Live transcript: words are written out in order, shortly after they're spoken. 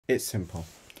It's simple.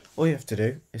 All you have to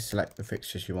do is select the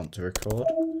fixtures you want to record.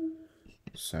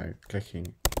 So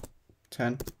clicking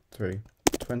 10 through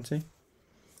 20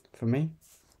 for me.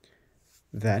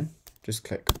 Then just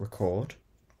click record,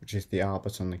 which is the R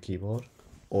button on the keyboard,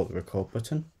 or the record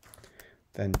button.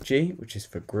 Then G, which is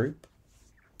for group.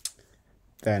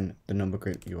 Then the number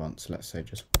group you want, so let's say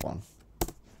just 1.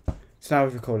 So now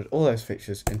we've recorded all those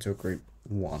fixtures into a group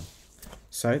 1.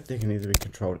 So they can either be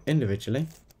controlled individually,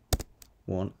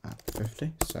 1 at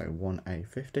 50, so 1A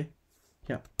 50,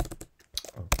 yep,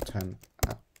 or 10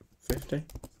 at 50, there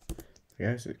we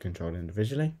go, so it's controlled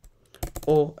individually,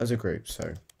 or as a group,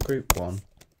 so group 1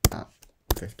 at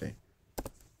 50.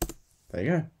 There you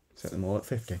go, set them all at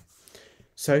 50.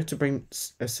 So to bring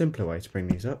a simpler way to bring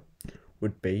these up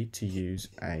would be to use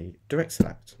a direct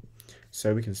select.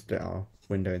 So we can split our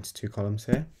window into 2 columns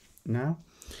here now,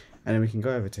 and then we can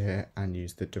go over to here and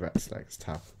use the direct select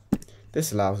tab.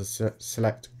 This allows us to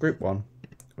select group 1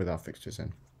 with our fixtures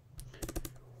in.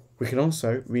 We can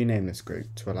also rename this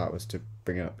group to allow us to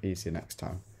bring it up easier next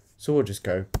time. So we'll just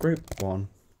go group 1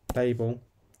 label,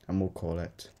 and we'll call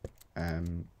it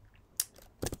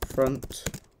front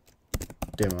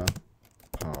dimmer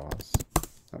pars.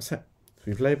 That's it. So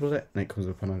we've labelled it and it comes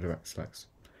up on our direct selects.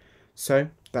 So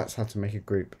that's how to make a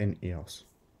group in EOS.